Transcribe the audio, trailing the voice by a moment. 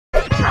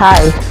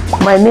Hi,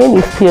 my name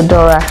is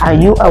Theodora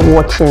and you are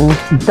watching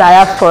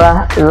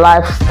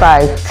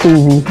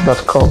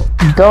DiasporaLifestyleTV.com.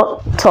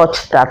 Don't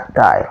touch that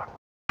dial.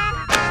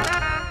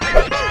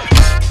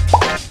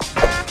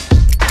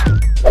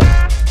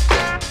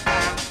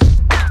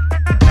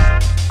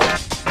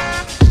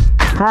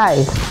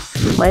 Hi,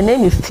 my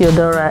name is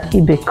Theodora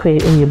Ibekwe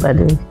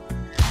Oyebade.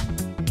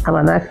 I'm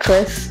an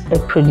actress, a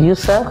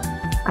producer,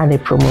 and a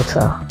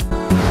promoter.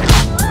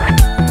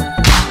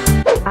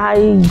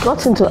 I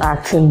got into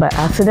acting by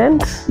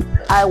accident.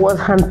 I was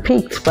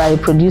handpicked by a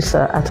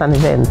producer at an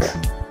event.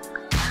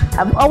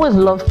 I've always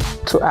loved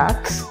to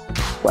act,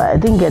 but I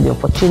didn't get the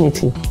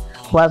opportunity.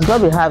 But as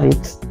God will have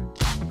it,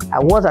 I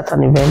was at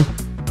an event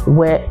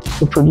where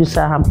the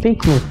producer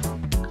handpicked me.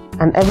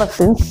 And ever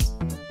since,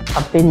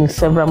 I've been in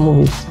several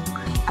movies.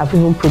 I've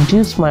even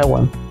produced my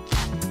one.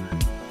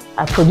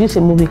 I produced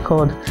a movie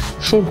called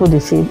Shameful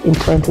Deceit in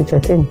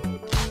 2013.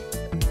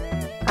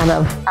 And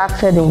I've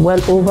acted in well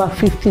over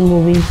 50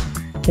 movies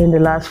in the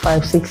last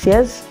 5-6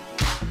 years.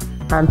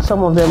 And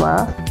some of them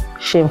are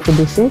Shameful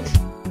Deceit,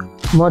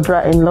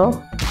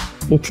 Murderer-in-Law,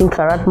 18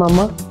 Karat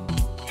Mama,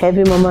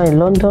 Heavy Mama in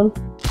London,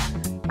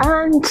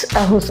 and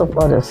a host of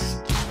others.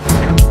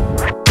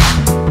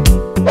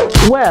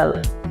 Well,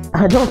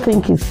 I don't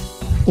think it's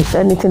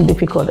anything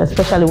difficult,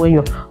 especially when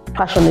you're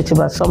passionate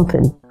about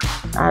something.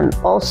 And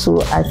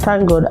also, I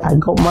thank God I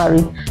got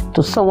married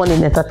to someone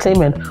in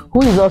entertainment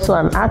who is also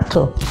an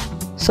actor.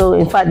 So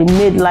in fact, it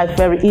made life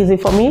very easy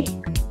for me,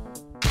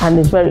 and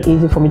it's very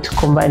easy for me to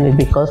combine it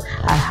because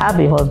I have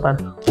a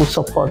husband who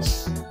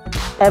supports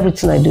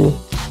everything I do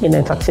in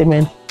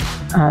entertainment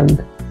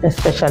and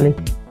especially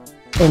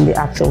in the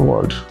acting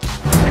world.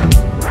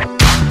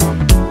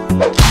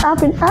 I've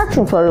been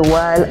acting for a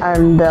while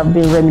and I've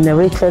been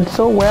remunerated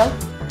so well.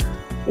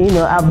 You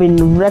know, I've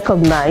been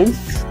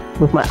recognized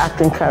with my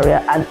acting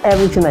career and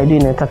everything I do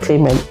in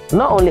entertainment.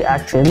 Not only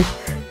acting,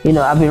 you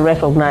know, I've been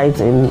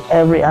recognized in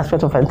every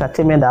aspect of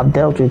entertainment I've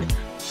dealt with.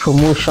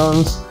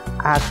 Promotions,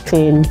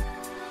 acting,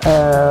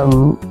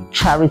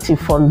 charity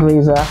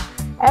fundraiser,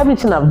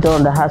 everything I've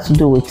done that has to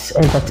do with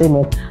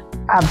entertainment,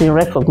 I've been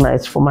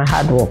recognized for my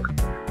hard work.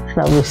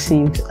 And I've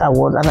received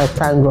awards and I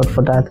thank God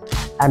for that,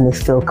 and it's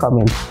still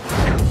coming.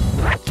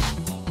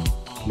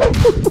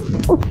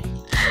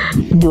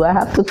 Do I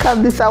have to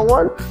count this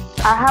award?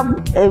 I have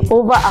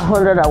over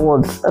 100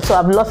 awards, so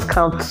I've lost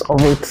count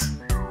of it.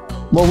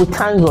 But we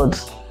thank God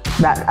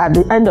that at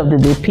the end of the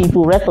day,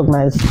 people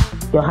recognize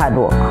your hard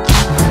work.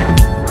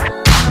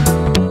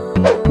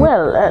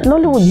 Well,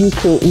 Nollywood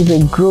UK is a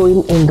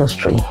growing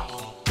industry.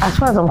 As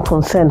far as I'm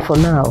concerned for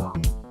now,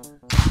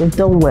 they've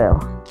done well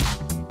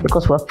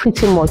because we're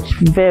pretty much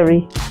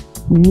very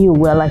new.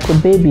 We're like a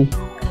baby.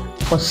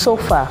 But so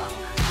far,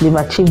 they've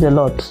achieved a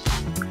lot.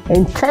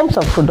 In terms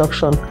of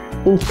production,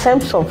 in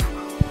terms of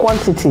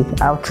quantity,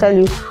 I'll tell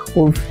you,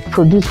 we've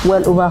produced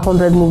well over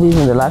 100 movies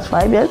in the last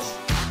 5 years.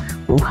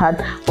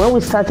 When we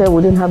started,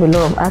 we didn't have a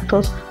lot of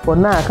actors, but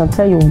now I can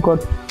tell you we've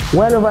got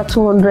well over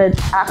 200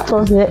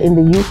 actors here in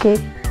the UK.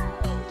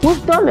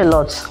 We've done a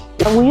lot,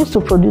 and we used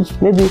to produce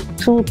maybe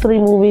 2-3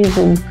 movies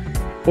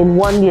in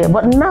 1 year,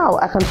 but now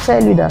I can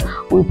tell you that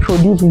we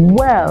produce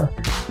well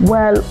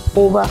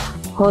over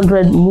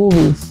 100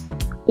 movies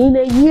in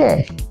a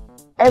year.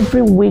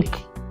 Every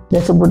week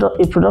there's a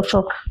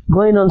production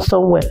going on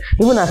somewhere.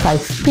 Even as I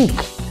speak,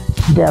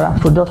 there are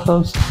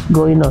productions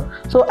going on.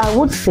 So I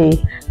would say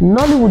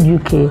Nollywood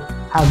UK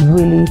has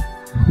really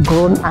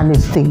grown and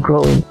is still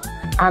growing.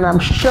 And I'm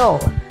sure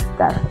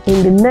that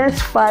in the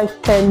next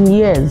 5-10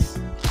 years,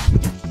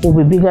 will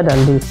be bigger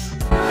than this.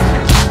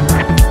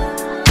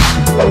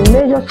 The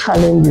major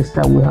challenges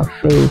that we have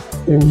faced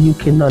in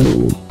UK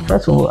Nollywood,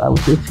 first of all, I would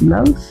say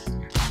finance.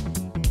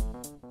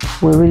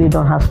 We really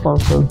don't have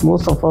sponsors.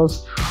 Most of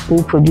us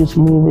who produce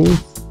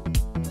movies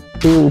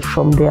do it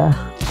from their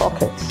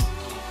pockets.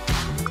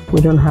 We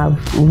don't have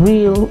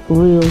real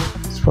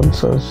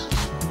sponsors.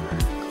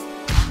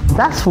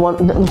 That's one.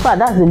 In fact,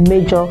 that's a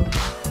major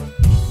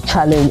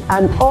challenge.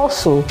 And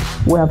also,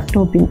 we have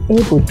not been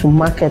able to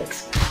market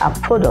our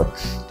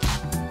products.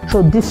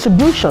 So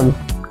distribution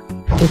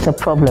is a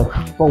problem,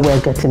 but we're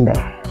getting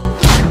there.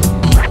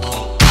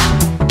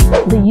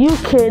 The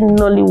UK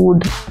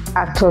Nollywood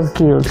Actors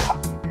Guild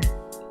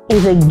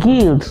is a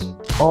guild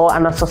or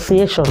an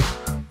association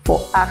for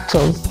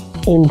actors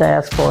in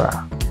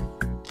diaspora.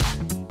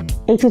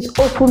 It is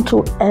open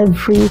to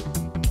every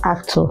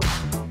actor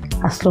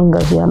as long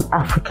as you're an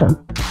African.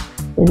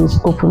 It is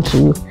open to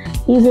you.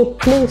 It's a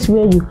place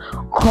where you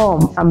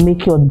come and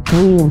make your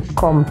dream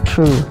come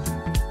true.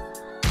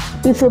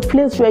 It's a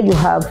place where you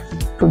have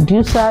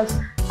producers,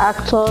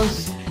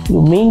 actors,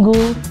 you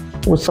mingle,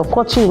 we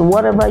support you in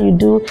whatever you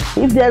do.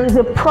 If there is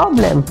a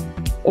problem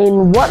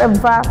in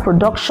whatever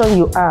production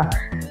you are,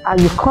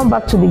 and you come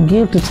back to the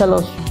guild to tell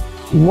us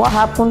what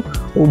happened,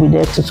 we'll be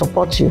there to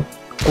support you.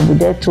 We'll be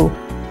there to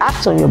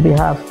act on your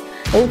behalf.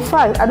 In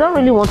fact, I don't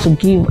really want to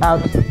give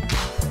out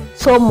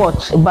so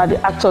much about the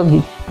Actors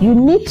Guild. You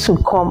need to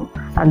come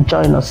and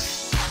join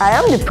us. I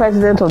am the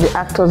president of the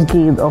Actors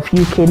Guild of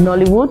UK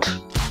Nollywood,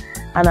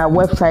 and our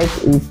website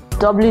is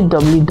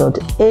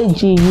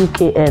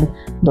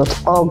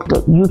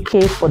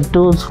www.agukn.org.uk for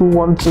those who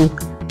want to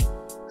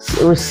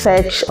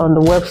research on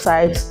the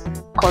website,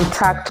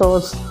 contact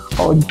us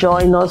or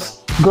join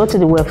us. Go to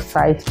the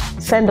website,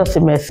 send us a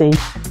message,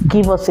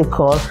 give us a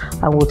call,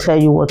 and we'll tell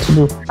you what to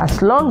do.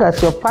 As long as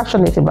you're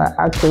passionate about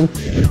acting,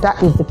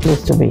 that is the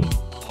place to be.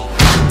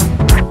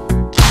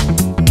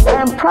 I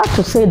am proud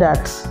to say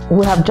that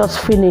we have just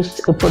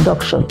finished a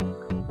production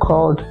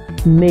called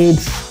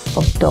Maids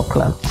of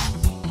Docklands.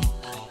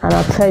 And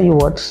I'll tell you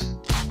what,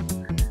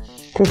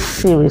 this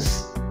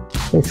series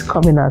is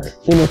coming out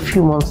in a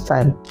few months'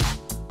 time.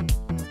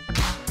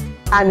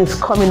 And it's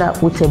coming out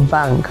with a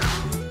bang.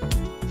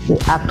 The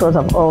actors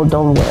have all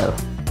done well.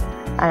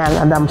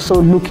 And I'm so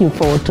looking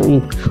forward to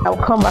it. I'll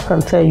come back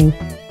and tell you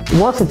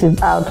once it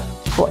is out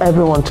for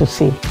everyone to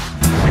see.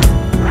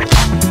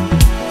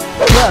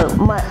 Well,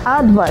 my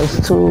advice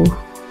to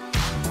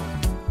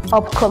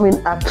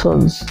upcoming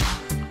actors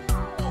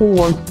who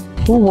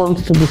want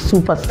to be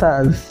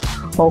superstars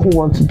or who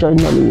want to join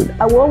Nollywood,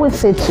 I will always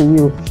say to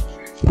you,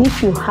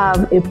 if you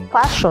have a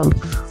passion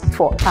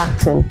for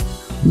acting,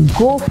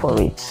 go for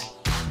it.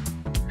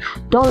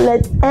 Don't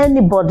let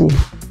anybody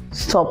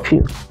stop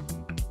you.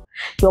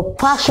 Your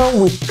passion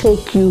will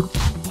take you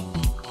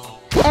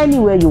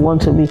anywhere you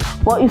want to be.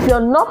 But if you're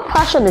not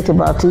passionate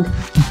about it,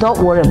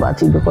 don't worry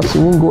about it because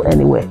you won't go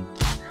anywhere.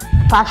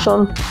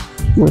 Passion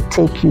will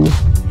take you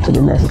to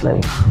the next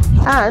level.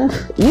 And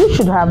you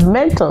should have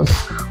mentors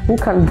who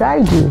can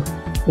guide you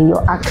in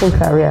your acting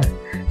career.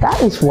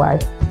 That is why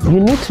you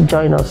need to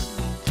join us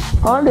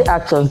on the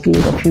Actors Guild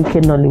of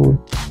UK Nollywood.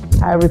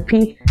 I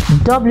repeat,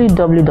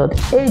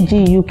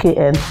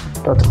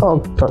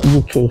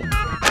 www.agukn.org.uk.